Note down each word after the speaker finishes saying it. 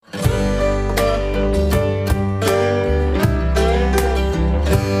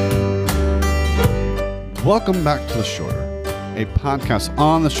Welcome back to The Shorter, a podcast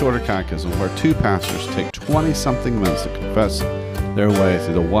on the Shorter Catechism where two pastors take 20-something minutes to confess their way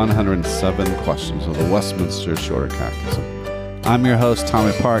through the 107 questions of the Westminster Shorter Catechism. I'm your host,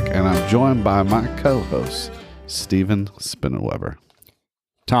 Tommy Park, and I'm joined by my co-host, Stephen Spinnenweber.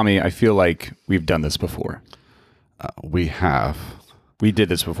 Tommy, I feel like we've done this before. We have. We did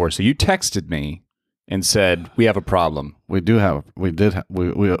this before. So you texted me and said, we have a problem. We are in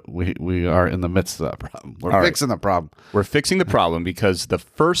the midst of that problem. We're fixing the problem. We're fixing the problem because the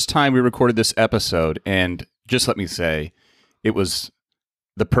first time we recorded this episode, and just let me say, it was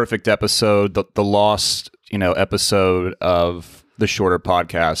the perfect episode, the lost, episode of the Shorter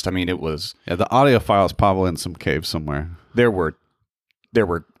podcast. I mean, it was... Yeah, the audio file is probably in some cave somewhere. There was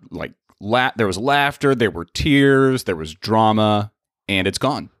laughter, there were tears, there was drama, and it's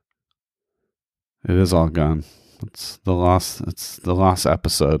gone. It is all gone. It's the lost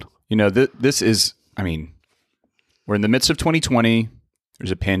episode. This is, we're in the midst of 2020.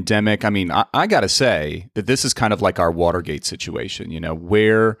 There's a pandemic. I got to say that this is kind of like our Watergate situation.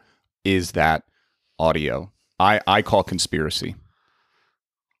 Where is that audio? I call conspiracy.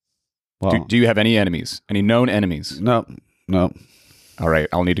 Well, do you have any enemies? Any known enemies? No. All right.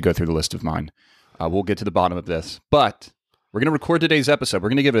 I'll need to go through the list of mine. We'll get to the bottom of this. But we're going to record today's episode. We're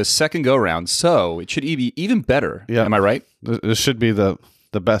going to give it a second go-round, so it should be even better. Yeah. Am I right? This should be the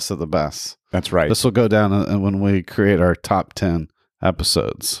best of the best. That's right. This will go down, and when we create our top 10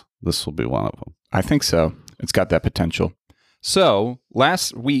 episodes, this will be one of them. I think so. It's got that potential. So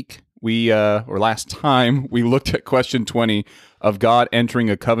last time, we looked at question 20 of God entering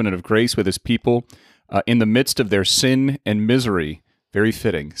a covenant of grace with his people in the midst of their sin and misery. Very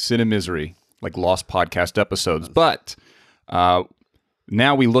fitting. Sin and misery, like lost podcast episodes. But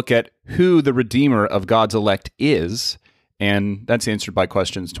now we look at who the Redeemer of God's elect is, and that's answered by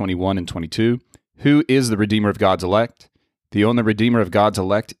questions 21 and 22. Who is the Redeemer of God's elect? The only Redeemer of God's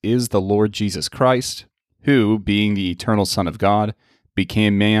elect is the Lord Jesus Christ, who, being the eternal Son of God,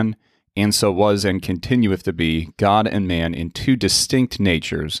 became man, and so was and continueth to be God and man in two distinct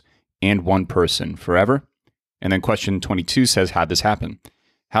natures and one person forever. And then question 22 says, how did this happen?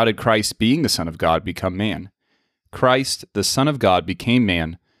 How did Christ, being the Son of God, become man? Christ, the Son of God, became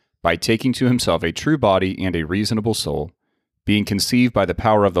man by taking to himself a true body and a reasonable soul, being conceived by the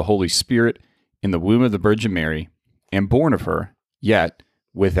power of the Holy Spirit in the womb of the Virgin Mary, and born of her, yet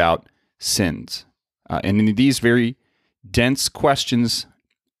without sins. And in these very dense questions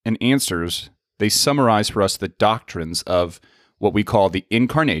and answers, they summarize for us the doctrines of what we call the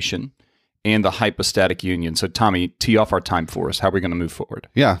incarnation and the hypostatic union. So, Tommy, tee off our time for us. How are we going to move forward?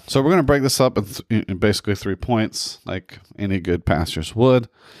 Yeah, so we're going to break this up in basically 3 points, like any good pastors would.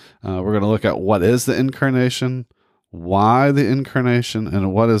 We're going to look at what is the incarnation, why the incarnation,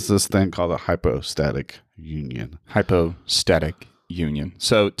 and what is this thing called a hypostatic union. Hypostatic union.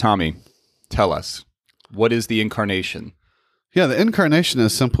 So, Tommy, tell us, what is the incarnation? Yeah, the incarnation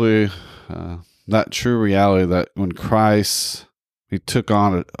is simply that true reality that when Christ... He took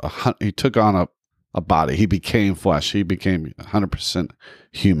on a body. He became flesh. He became 100%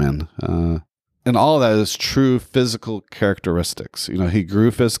 human. And all of that is true physical characteristics. He grew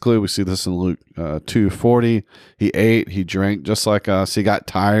physically. We see this in Luke 2:40. He ate, he drank just like us. He got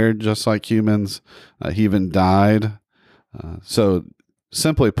tired just like humans. He even died. So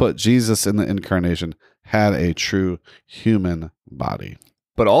simply put, Jesus in the incarnation had a true human body.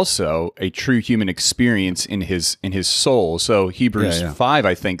 But also a true human experience in his soul. So Hebrews 5,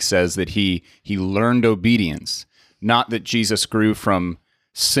 I think, says that he learned obedience. Not that Jesus grew from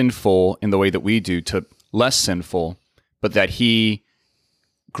sinful in the way that we do to less sinful, but that he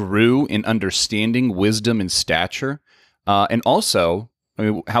grew in understanding, wisdom, and stature. And also,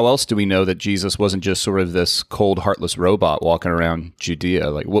 how else do we know that Jesus wasn't just sort of this cold, heartless robot walking around Judea?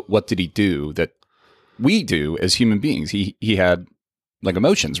 Like, what did he do that we do as human beings? He had... like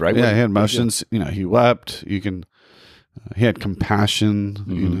emotions, right? Yeah, he had emotions. He wept. He had compassion.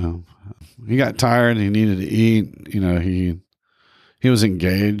 Mm-hmm. He got tired. He needed to eat. He was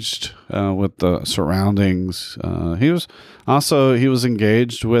engaged with the surroundings. He was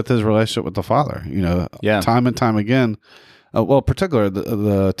engaged with his relationship with the Father. Time and time again. Particularly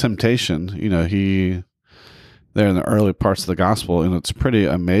the temptation. There in the early parts of the gospel, and it's pretty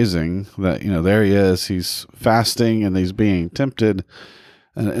amazing that there he is. He's fasting and he's being tempted.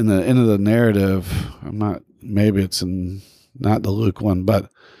 And in the end of the narrative, maybe it's in not the Luke one, but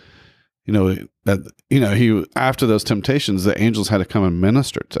he after those temptations, the angels had to come and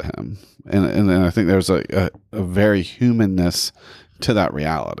minister to him, and I think there's a very humanness to that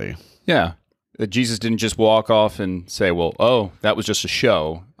reality. Yeah, That Jesus didn't just walk off and say, well, oh, that was just a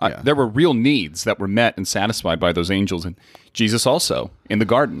show. Yeah. There were real needs that were met and satisfied by those angels. And Jesus also, in the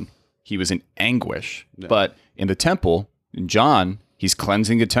garden, he was in anguish. Yeah. But in the temple, in John, he's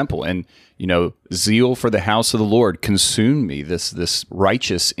cleansing the temple. And, zeal for the house of the Lord consumed me, this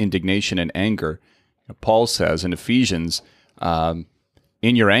righteous indignation and anger. Paul says in Ephesians,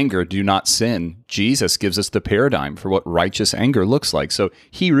 in your anger, do not sin. Jesus gives us the paradigm for what righteous anger looks like. So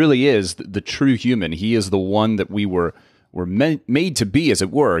he really is the true human. He is the one that we were made to be, as it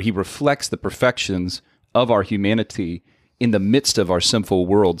were. He reflects the perfections of our humanity in the midst of our sinful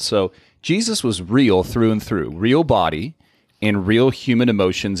world. So Jesus was real through and through, real body and real human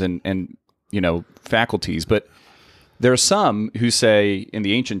emotions and faculties. But there are some who say in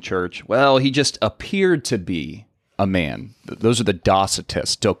the ancient church, well, he just appeared to be a man. Those are the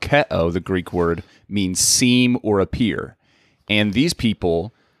Docetists. Dokeo, the Greek word, means seem or appear. And these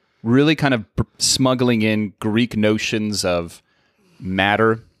people really kind of smuggling in Greek notions of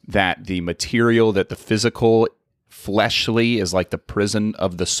matter, that the material, that the physical, fleshly is like the prison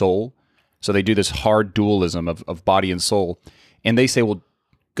of the soul. So they do this hard dualism of body and soul. And they say, well,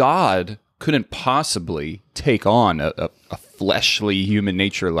 God couldn't possibly take on a fleshly human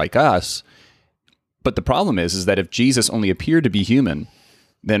nature like us. But the problem is that if Jesus only appeared to be human,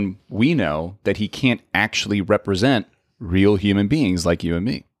 then we know that he can't actually represent real human beings like you and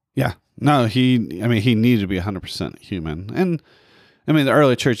me. Yeah. No, he needed to be 100% human. And the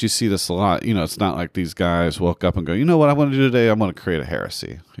early church, you see this a lot. It's not like these guys woke up and go, you know what I want to do today? I want to create a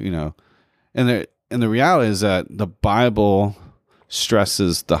heresy, And the reality is that the Bible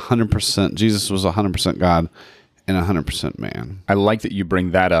stresses the 100%, Jesus was 100% God and 100% man. I like that you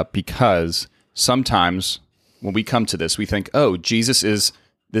bring that up because sometimes when we come to this, we think, oh, Jesus is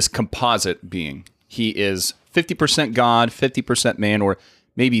this composite being. He is 50% God, 50% man, or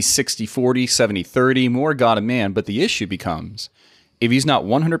maybe 60-40, 70-30, more God and man. But the issue becomes, if he's not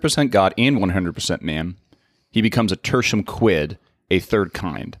 100% God and 100% man, he becomes a tertium quid, a third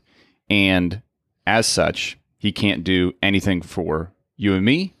kind. And as such, he can't do anything for you and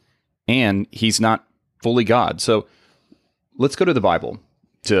me, and he's not fully God. So let's go to the Bible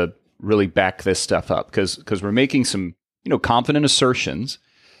to really back this stuff up, because we're making some confident assertions,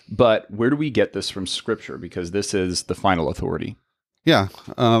 but where do we get this from Scripture? Because this is the final authority. Yeah,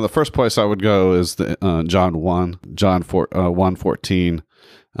 the first place I would go is John 1:14.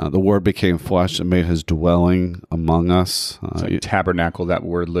 The Word became flesh and made his dwelling among us. It's like tabernacle, that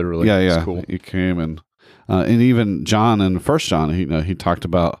word literally. Yeah, It's cool. He came and even John in 1 John, he talked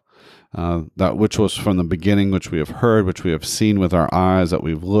about that which was from the beginning, which we have heard, which we have seen with our eyes, that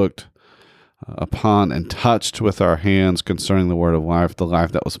we've looked upon and touched with our hands concerning the word of life, the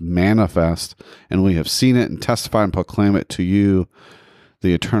life that was manifest, and we have seen it and testified and proclaim it to you,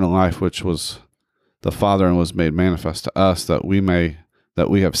 the eternal life which was the Father and was made manifest to us, that we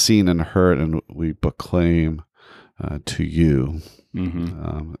have seen and heard and we proclaim to you.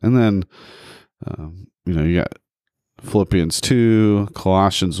 Mm-hmm. And then you got Philippians 2,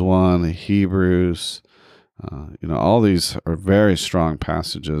 Colossians 1, Hebrews. All these are very strong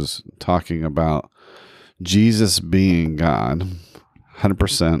passages talking about Jesus being God,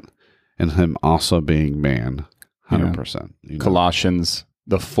 100%, and him also being man, 100%. Colossians,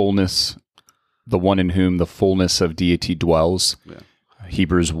 the fullness, the one in whom the fullness of deity dwells. Yeah.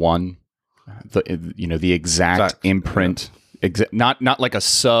 Hebrews 1, the exact imprint, not like a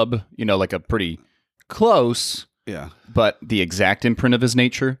sub, like a pretty close, but the exact imprint of his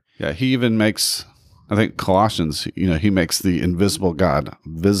nature. Yeah, he even makes, I think Colossians, he makes the invisible God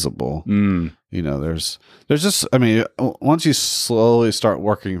visible. There's just, once you slowly start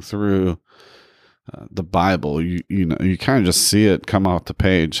working through the Bible, you kind of just see it come off the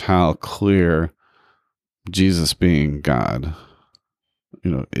page how clear Jesus being God,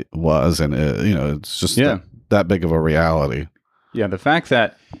 it was, and it's just that big of a reality. Yeah, the fact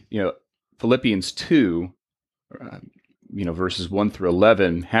that Philippians 2. Verses 1 through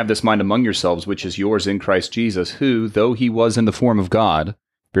 11, have this mind among yourselves, which is yours in Christ Jesus, who, though he was in the form of God,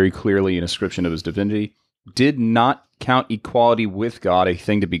 very clearly an ascription of his divinity, did not count equality with God a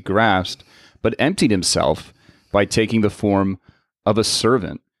thing to be grasped, but emptied himself by taking the form of a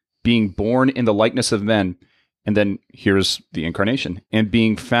servant, being born in the likeness of men. And then here's the incarnation. And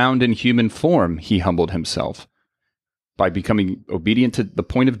being found in human form, he humbled himself by becoming obedient to the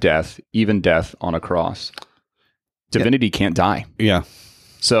point of death, even death on a cross. Divinity can't die. Yeah.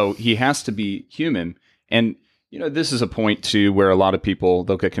 So he has to be human. And, this is a point too where a lot of people,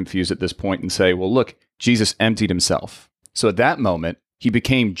 they'll get confused at this point and say, well, look, Jesus emptied himself. So at that moment, he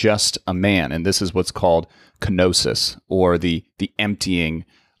became just a man. And this is what's called kenosis, or the emptying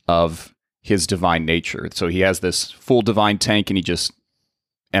of his divine nature. So he has this full divine tank and he just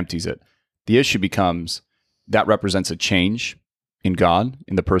empties it. The issue becomes that represents a change in God,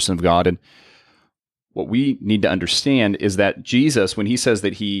 in the person of God. And what we need to understand is that Jesus, when he says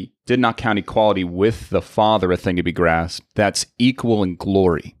that he did not count equality with the Father a thing to be grasped, that's equal in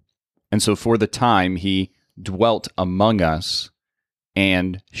glory. And so for the time, he dwelt among us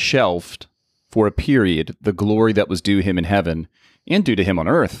and shelved for a period the glory that was due him in heaven and due to him on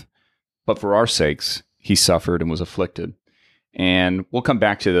earth. But for our sakes, he suffered and was afflicted. And we'll come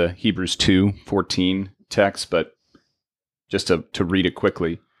back to the Hebrews 2:14 text, but just to read it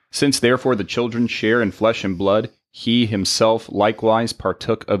quickly. Since therefore the children share in flesh and blood, he himself likewise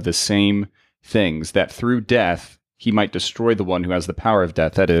partook of the same things, that through death he might destroy the one who has the power of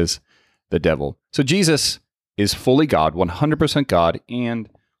death, that is, the devil. So Jesus is fully God, 100% God, and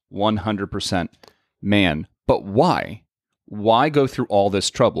 100% man. But why? Why go through all this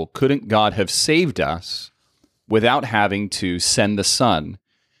trouble? Couldn't God have saved us without having to send the Son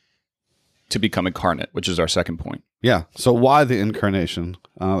to become incarnate, which is our second point? Yeah. So why the incarnation?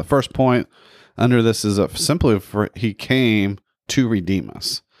 The first point under this is simply for he came to redeem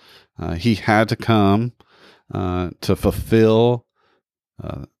us. He had to come to fulfill.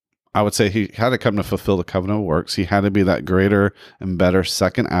 I would say he had to come to fulfill the covenant of works. He had to be that greater and better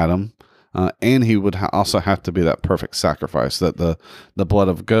second Adam, and he would also have to be that perfect sacrifice. That the blood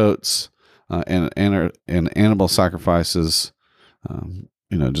of goats and animal sacrifices,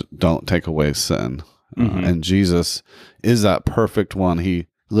 don't take away sin. And Jesus is that perfect one. He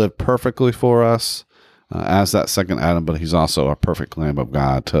lived perfectly for us as that second Adam, but he's also a perfect Lamb of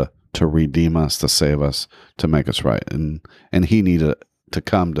God to redeem us, to save us, to make us right. And he needed to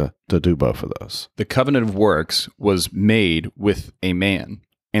come to do both of those. The covenant of works was made with a man.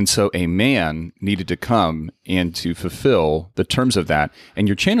 And so a man needed to come and to fulfill the terms of that. And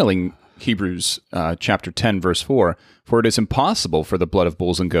you're channeling Hebrews chapter 10, verse 4, for it is impossible for the blood of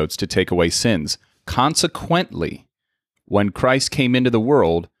bulls and goats to take away sins. Consequently, when Christ came into the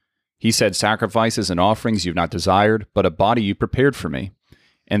world, he said, sacrifices and offerings you've not desired, but a body you prepared for me.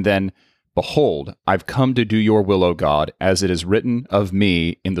 And then, behold, I've come to do your will, O God, as it is written of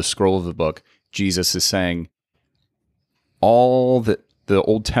me in the scroll of the book. Jesus is saying all that the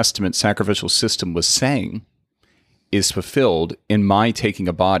Old Testament sacrificial system was saying is fulfilled in my taking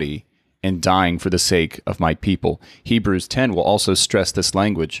a body and dying for the sake of my people. Hebrews 10 will also stress this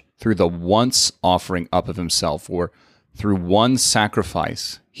language through the once offering up of himself, or through one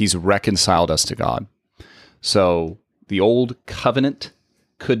sacrifice, he's reconciled us to God. So the old covenant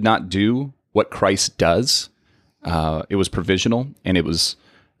could not do what Christ does. It was provisional and it was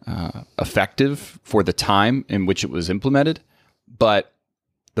effective for the time in which it was implemented. But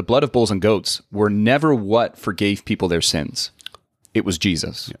the blood of bulls and goats were never what forgave people their sins. It was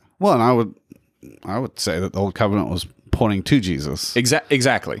Jesus. Yeah. Well, and I would say that the old covenant was pointing to Jesus.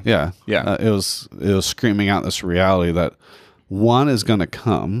 Exactly. Yeah. Yeah. It was screaming out this reality that one is going to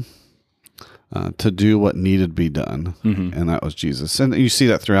come to do what needed to be done, and that was Jesus. And you see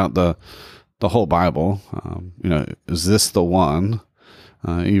that throughout the whole Bible. Is this the one?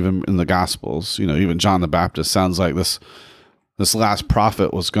 Even in the Gospels, even John the Baptist sounds like this last prophet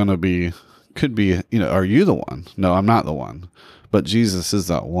could be, are you the one? No, I'm not the one. But Jesus is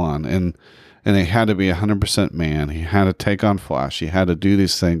that one. And he had to be 100% man. He had to take on flesh. He had to do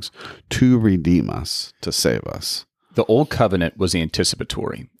these things to redeem us, to save us. The old covenant was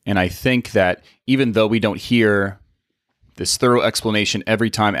anticipatory. And I think that even though we don't hear this thorough explanation every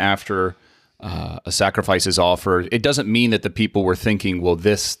time after a sacrifice is offered, it doesn't mean that the people were thinking, well,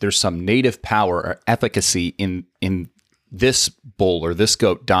 there's some native power or efficacy in this bull or this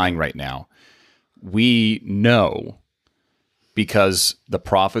goat dying right now. We know because the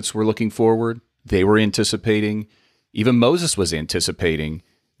prophets were looking forward, they were anticipating, even Moses was anticipating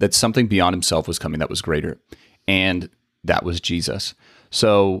that something beyond himself was coming that was greater. And that was Jesus.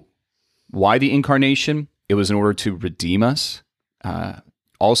 So why the incarnation? It was in order to redeem us,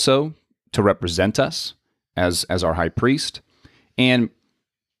 also to represent us as our high priest, and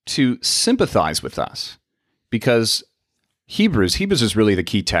to sympathize with us. Because Hebrews is really the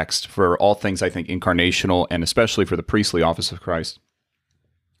key text for all things, I think, incarnational, and especially for the priestly office of Christ,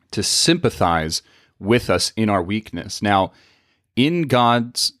 to sympathize with us in our weakness. Now, in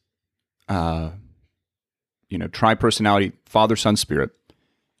God's tri-personality, Father, Son, Spirit,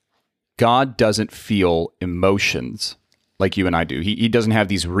 God doesn't feel emotions like you and I do. He doesn't have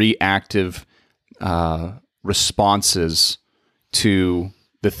these reactive responses to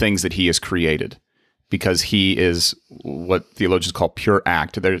the things that he has created, because he is what theologians call pure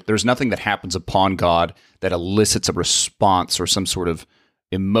act. There's nothing that happens upon God that elicits a response or some sort of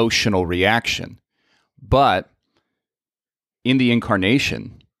emotional reaction. But in the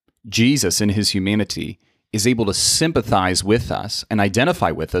incarnation, Jesus in his humanity is able to sympathize with us and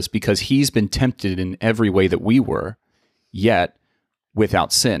identify with us because he's been tempted in every way that we were, yet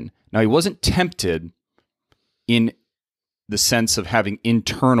without sin. Now, he wasn't tempted in the sense of having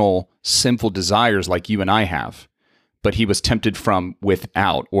internal sinful desires like you and I have, but he was tempted from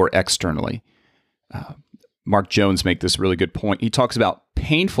without or externally. Mark Jones makes this really good point. He talks about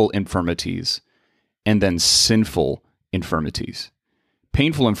painful infirmities and then sinful infirmities.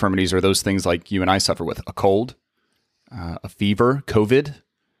 Painful infirmities are those things like you and I suffer with: a cold, a fever, COVID,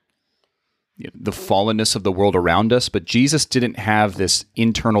 the fallenness of the world around us. But Jesus didn't have this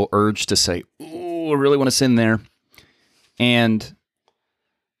internal urge to say, "Oh, I really want to sin there." And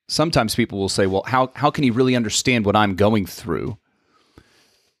sometimes people will say, well, how can he really understand what I'm going through?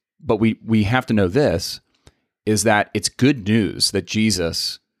 But we have to know this, is that it's good news that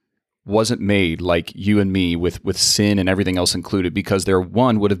Jesus wasn't made like you and me with sin and everything else included, because there,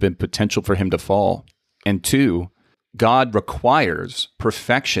 one, would have been potential for him to fall. And two, God requires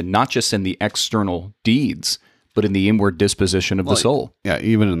perfection, not just in the external deeds, but in the inward disposition of the soul. Yeah,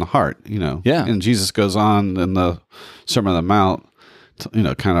 even in the heart, Yeah. And Jesus goes on in the Sermon on the Mount,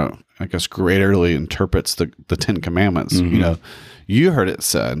 to, kind of, I guess, greaterly interprets the 10 Commandments. Mm-hmm. You heard it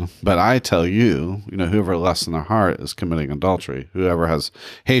said, but I tell you, whoever lusts in their heart is committing adultery. Whoever has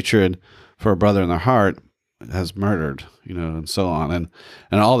hatred for a brother in their heart has murdered, and so on.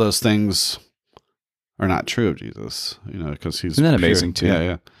 And all those things are not true of Jesus, because he's Isn't that pure. amazing too?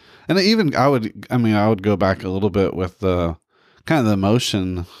 Yeah. And even I would go back a little bit with the kind of the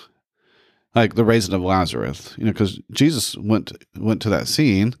emotion, like the raising of Lazarus, because Jesus went to that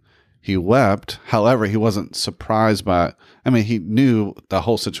scene. He wept. However, he wasn't surprised by it. He knew the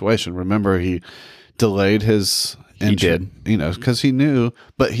whole situation. Remember, he delayed his entry, He did. because he knew,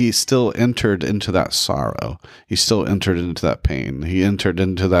 but he still entered into that sorrow. He still entered into that pain. He entered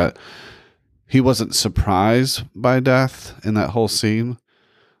into that. He wasn't surprised by death in that whole scene.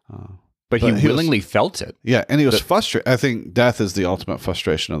 But he willingly felt it. Yeah, and he was frustrated. I think death is the ultimate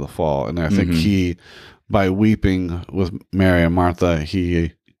frustration of the fall. And I think he, by weeping with Mary and Martha,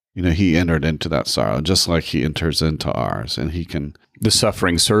 he entered into that sorrow, just like he enters into ours, and he can, the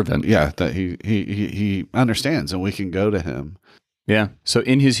suffering servant. Yeah, that he understands, and we can go to him. Yeah. So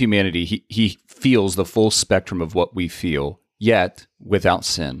in his humanity, he feels the full spectrum of what we feel, yet without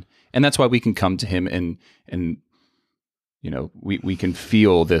sin. And that's why we can come to him and we can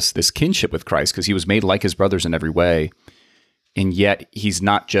feel this kinship with Christ, because he was made like his brothers in every way. And yet he's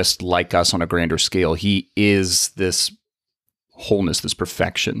not just like us on a grander scale. He is this wholeness, this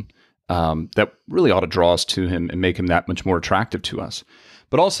perfection that really ought to draw us to him and make him that much more attractive to us.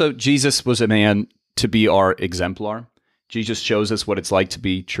 But also, Jesus was a man to be our exemplar. Jesus shows us what it's like to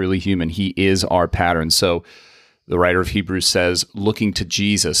be truly human. He is our pattern. So the writer of Hebrews says, looking to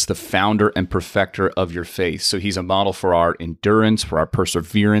Jesus, the founder and perfecter of your faith. So he's a model for our endurance, for our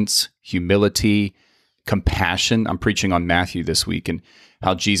perseverance, humility, compassion. I'm preaching on Matthew this week and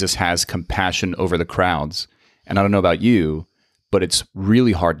how Jesus has compassion over the crowds. And I don't know about you, but it's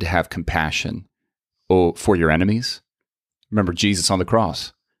really hard to have compassion for your enemies. Remember Jesus on the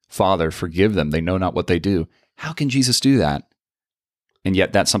cross. Father, forgive them. They know not what they do. How can Jesus do that? And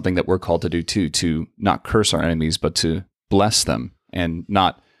yet that's something that we're called to do too, to not curse our enemies, but to bless them, and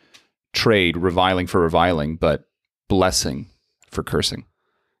not trade reviling for reviling, but blessing for cursing.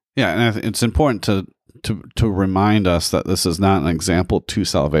 Yeah, and it's important to remind us that this is not an example to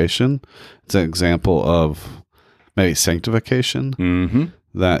salvation. It's an example of maybe sanctification. Mm-hmm.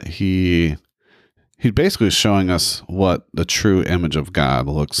 That he's basically showing us what the true image of God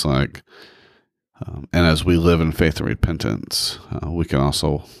looks like. And as we live in faith and repentance, we can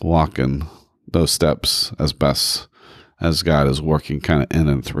also walk in those steps as best as God is working kind of in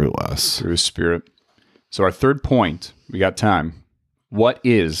and through us. Through his Spirit. So our third point, we got time. What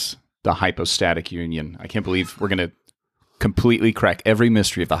is the hypostatic union? I can't believe we're going to completely crack every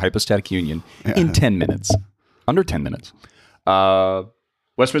mystery of the hypostatic union in 10 minutes. Under 10 minutes.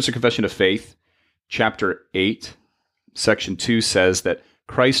 Westminster Confession of Faith, chapter 8, section 2 says that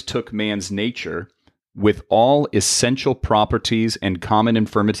Christ took man's nature with all essential properties and common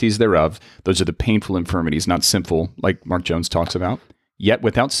infirmities thereof. Those are the painful infirmities, not sinful, like Mark Jones talks about, yet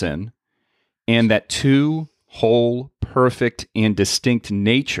without sin. And that two whole, perfect, and distinct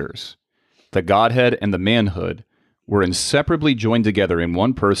natures, the Godhead and the manhood, were inseparably joined together in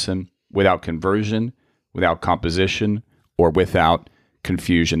one person without conversion, without composition, or without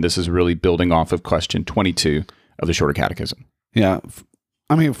confusion. This is really building off of question 22 of the Shorter Catechism. Yeah.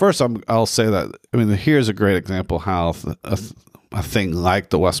 First I'll say that, here's a great example how a thing like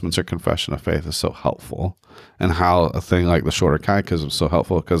the Westminster Confession of Faith is so helpful, and how a thing like the Shorter Catechism is so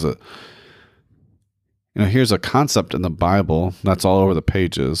helpful, because here's a concept in the Bible that's all over the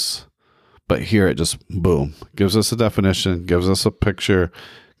pages, but here it just, boom, gives us a definition, gives us a picture,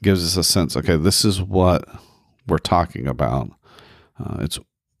 gives us a sense. Okay, this is what we're talking about. It's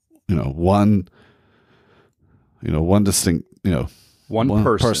one distinct, one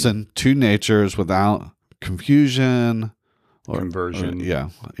person, two natures, without confusion or conversion.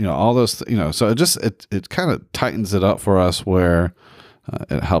 All those. So it kind of tightens it up for us, where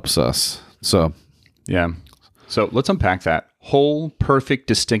it helps us. So yeah. So let's unpack that. Whole, perfect,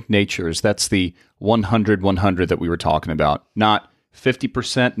 distinct natures. That's the 100-100 that we were talking about. Not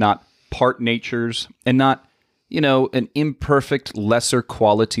 50%, not part natures, and not, an imperfect, lesser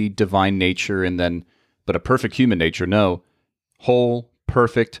quality divine nature, but a perfect human nature. No, whole,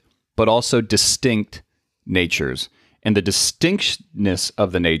 perfect, but also distinct natures. And the distinctness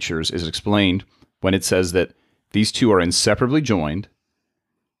of the natures is explained when it says that these two are inseparably joined,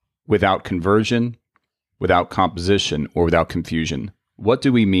 without conversion, without composition, or without confusion. What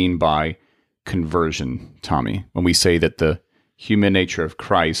do we mean by conversion, Tommy, when we say that the human nature of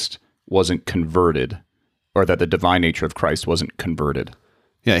Christ wasn't converted, or that the divine nature of Christ wasn't converted?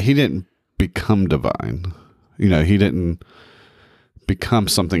 Yeah, he didn't become divine. He didn't become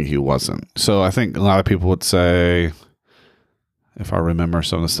something he wasn't. So I think a lot of people would say, if I remember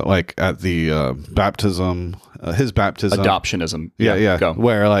some of the stuff, like at the baptism, his baptism. Adoptionism. Yeah. Go.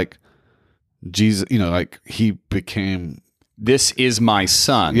 Where like Jesus, he became... This is my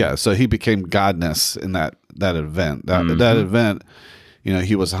son. Yeah, so he became godness in that event. That event,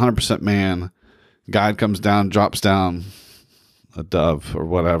 he was 100% man. God comes down, drops down a dove or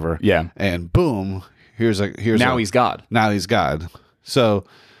whatever. Yeah. And boom, he's God. Now he's God. So,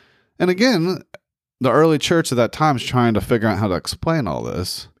 and again, the early church at that time is trying to figure out how to explain all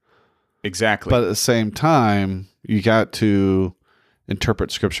this. Exactly. But at the same time, you got to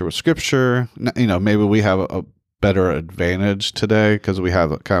interpret Scripture with Scripture. Maybe we have a better advantage today because we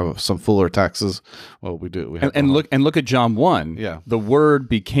have kind of some fuller texts. Well, we do. And look at John 1. Yeah. The Word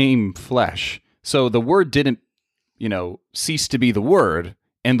became flesh. So the Word didn't, cease to be the Word,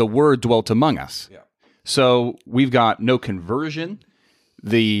 and the Word dwelt among us. Yeah. So we've got no conversion.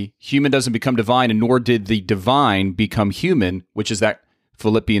 The human doesn't become divine, and nor did the divine become human, which is that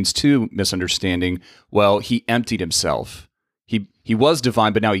Philippians 2 misunderstanding. Well, he emptied himself. He was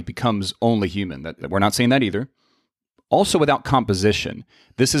divine, but now he becomes only human. That we're not saying that either. Also, without composition.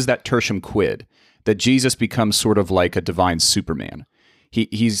 This is that tertium quid, that Jesus becomes sort of like a divine Superman.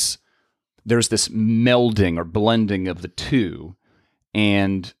 There's this melding or blending of the two,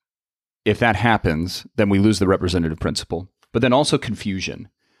 and if that happens, then we lose the representative principle. But then also confusion.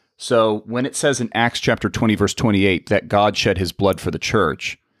 So when it says in Acts chapter 20, verse 28, that God shed his blood for the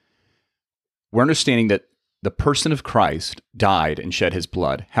church, we're understanding that the person of Christ died and shed his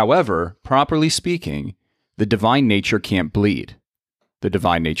blood. However, properly speaking, the divine nature can't bleed. The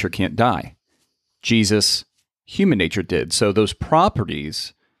divine nature can't die. Jesus, human nature did. So those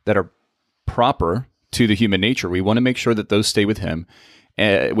properties that are proper to the human nature, we want to make sure that those stay with him,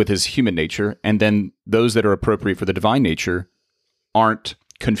 with his human nature, and then those that are appropriate for the divine nature aren't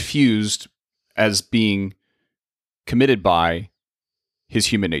confused as being committed by his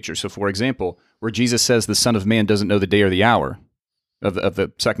human nature. So, for example, where Jesus says the Son of Man doesn't know the day or the hour of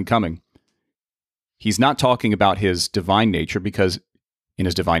the second coming, he's not talking about his divine nature, because in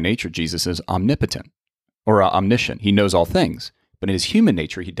his divine nature, Jesus is omnipotent or omniscient. He knows all things. But in his human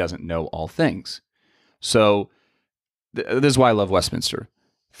nature, he doesn't know all things. So this is why I love Westminster.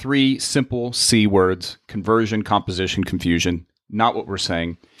 3 simple C words: conversion, composition, confusion. Not what we're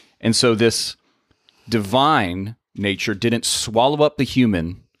saying. And so this divine nature didn't swallow up the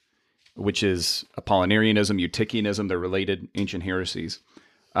human, which is Apollinarianism, Eutychianism. They're related ancient heresies.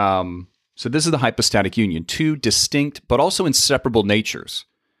 So this is the hypostatic union, 2 distinct but also inseparable natures.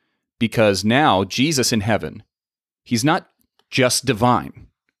 Because now Jesus in heaven, he's not just divine.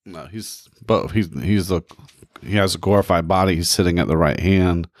 No, he's both. He has a glorified body. He's sitting at the right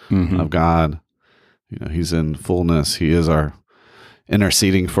hand of God. He's in fullness. He is our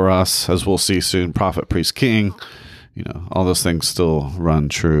interceding for us, as we'll see soon. Prophet, priest, king. All those things still run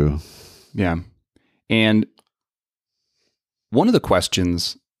true. Yeah. And one of the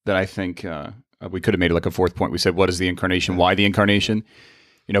questions that I think we could have made it like a 4th point. We said, what is the incarnation? Why the incarnation?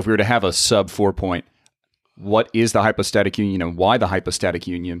 If we were to have a sub 4 point, what is the hypostatic union and why the hypostatic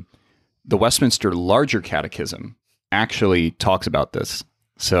union? The Westminster Larger Catechism actually talks about this.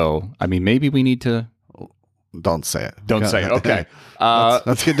 So, maybe we need to... Don't say it. Don't say it. Okay.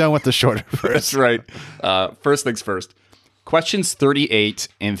 Let's get done with the shorter first. That's right. First things first. Questions 38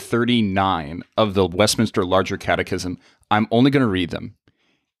 and 39 of the Westminster Larger Catechism, I'm only going to read them.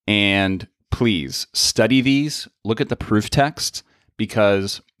 And please study these, look at the proof text,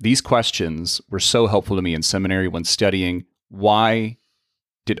 because these questions were so helpful to me in seminary when studying why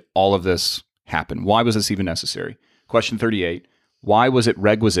did all of this happen? Why was this even necessary? Question 38, why was it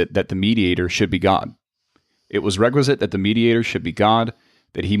requisite that the mediator should be God? It was requisite that the mediator should be God,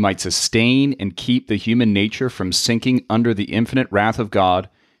 that he might sustain and keep the human nature from sinking under the infinite wrath of God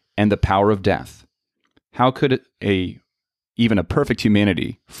and the power of death. How could even a perfect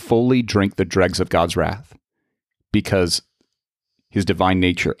humanity fully drink the dregs of God's wrath? Because his divine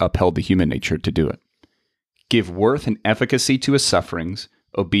nature upheld the human nature to do it. Give worth and efficacy to his sufferings,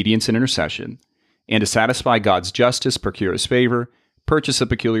 obedience and intercession, and to satisfy God's justice, procure his favor, purchase a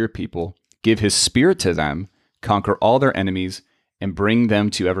peculiar people, give his spirit to them, conquer all their enemies, and bring them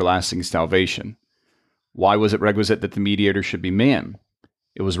to everlasting salvation. Why was it requisite that the mediator should be man?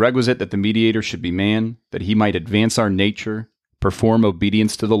 It was requisite that the mediator should be man, that he might advance our nature, perform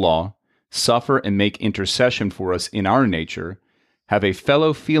obedience to the law, suffer and make intercession for us in our nature, have a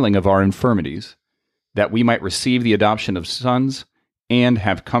fellow feeling of our infirmities, that we might receive the adoption of sons, and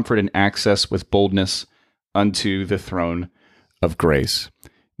have comfort and access with boldness unto the throne of grace.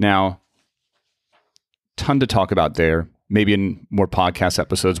 Now, ton to talk about there. Maybe in more podcast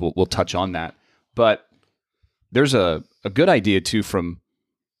episodes, we'll touch on that. But there's a good idea, too, from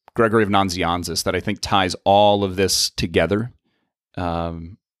Gregory of Nazianzus that I think ties all of this together.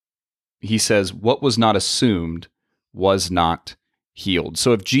 He says, what was not assumed was not healed.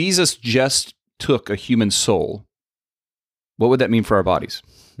 So if Jesus just took a human soul, what would that mean for our bodies?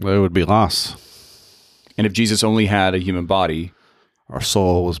 Well, it would be loss. And if Jesus only had a human body, our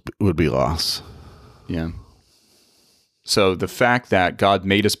soul would be loss. Yeah. So the fact that God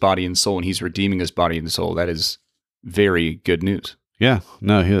made us body and soul and he's redeeming his body and soul, that is very good news. Yeah.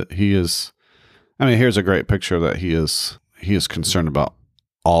 No, he is. I mean, here's a great picture that he is concerned about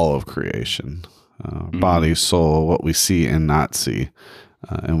all of creation, body, soul, what we see and not see.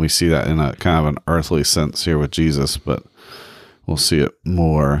 And we see that in a kind of an earthly sense here with Jesus, but we'll see it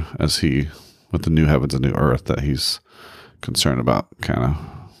more as with the new heavens and new earth, that he's concerned about kind of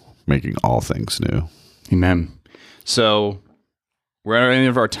making all things new. Amen. So we're at the end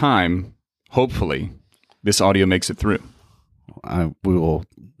of our time. Hopefully, this audio makes it through. We will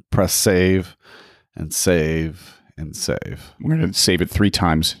press save and save and save. We're going to save it 3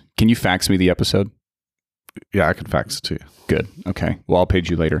 times. Can you fax me the episode? Yeah, I can fax it to you. Good. Okay. Well, I'll page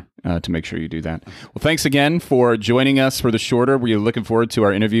you later to make sure you do that. Well, thanks again for joining us for the shorter. We're looking forward to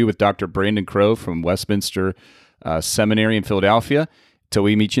our interview with Dr. Brandon Crow from Westminster Seminary in Philadelphia. Till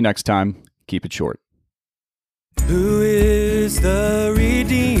we meet you next time, keep it short. Who is the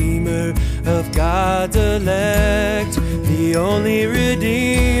Redeemer of God's elect? The only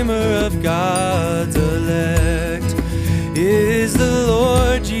Redeemer of God's elect is the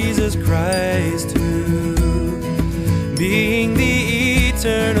Lord Jesus Christ, who, being the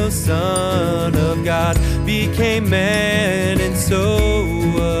eternal Son of God, became man and so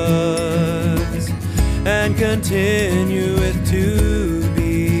was, and continueth to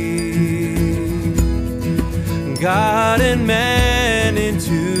be. God and man in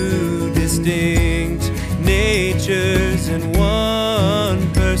 2 distinct natures in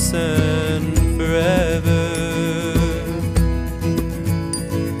one person forever.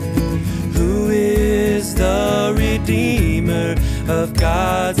 Who is the Redeemer of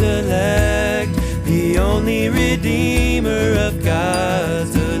God's elect? The only Redeemer of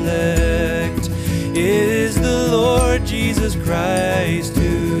God's elect is the Lord Jesus Christ,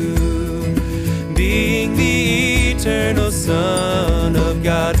 who, being the eternal Son of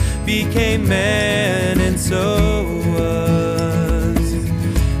God, became man and so was,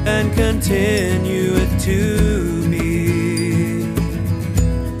 and continueth to be.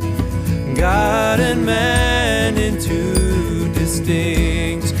 God and man in 2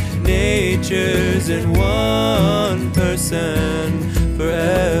 distinct natures in one person forever.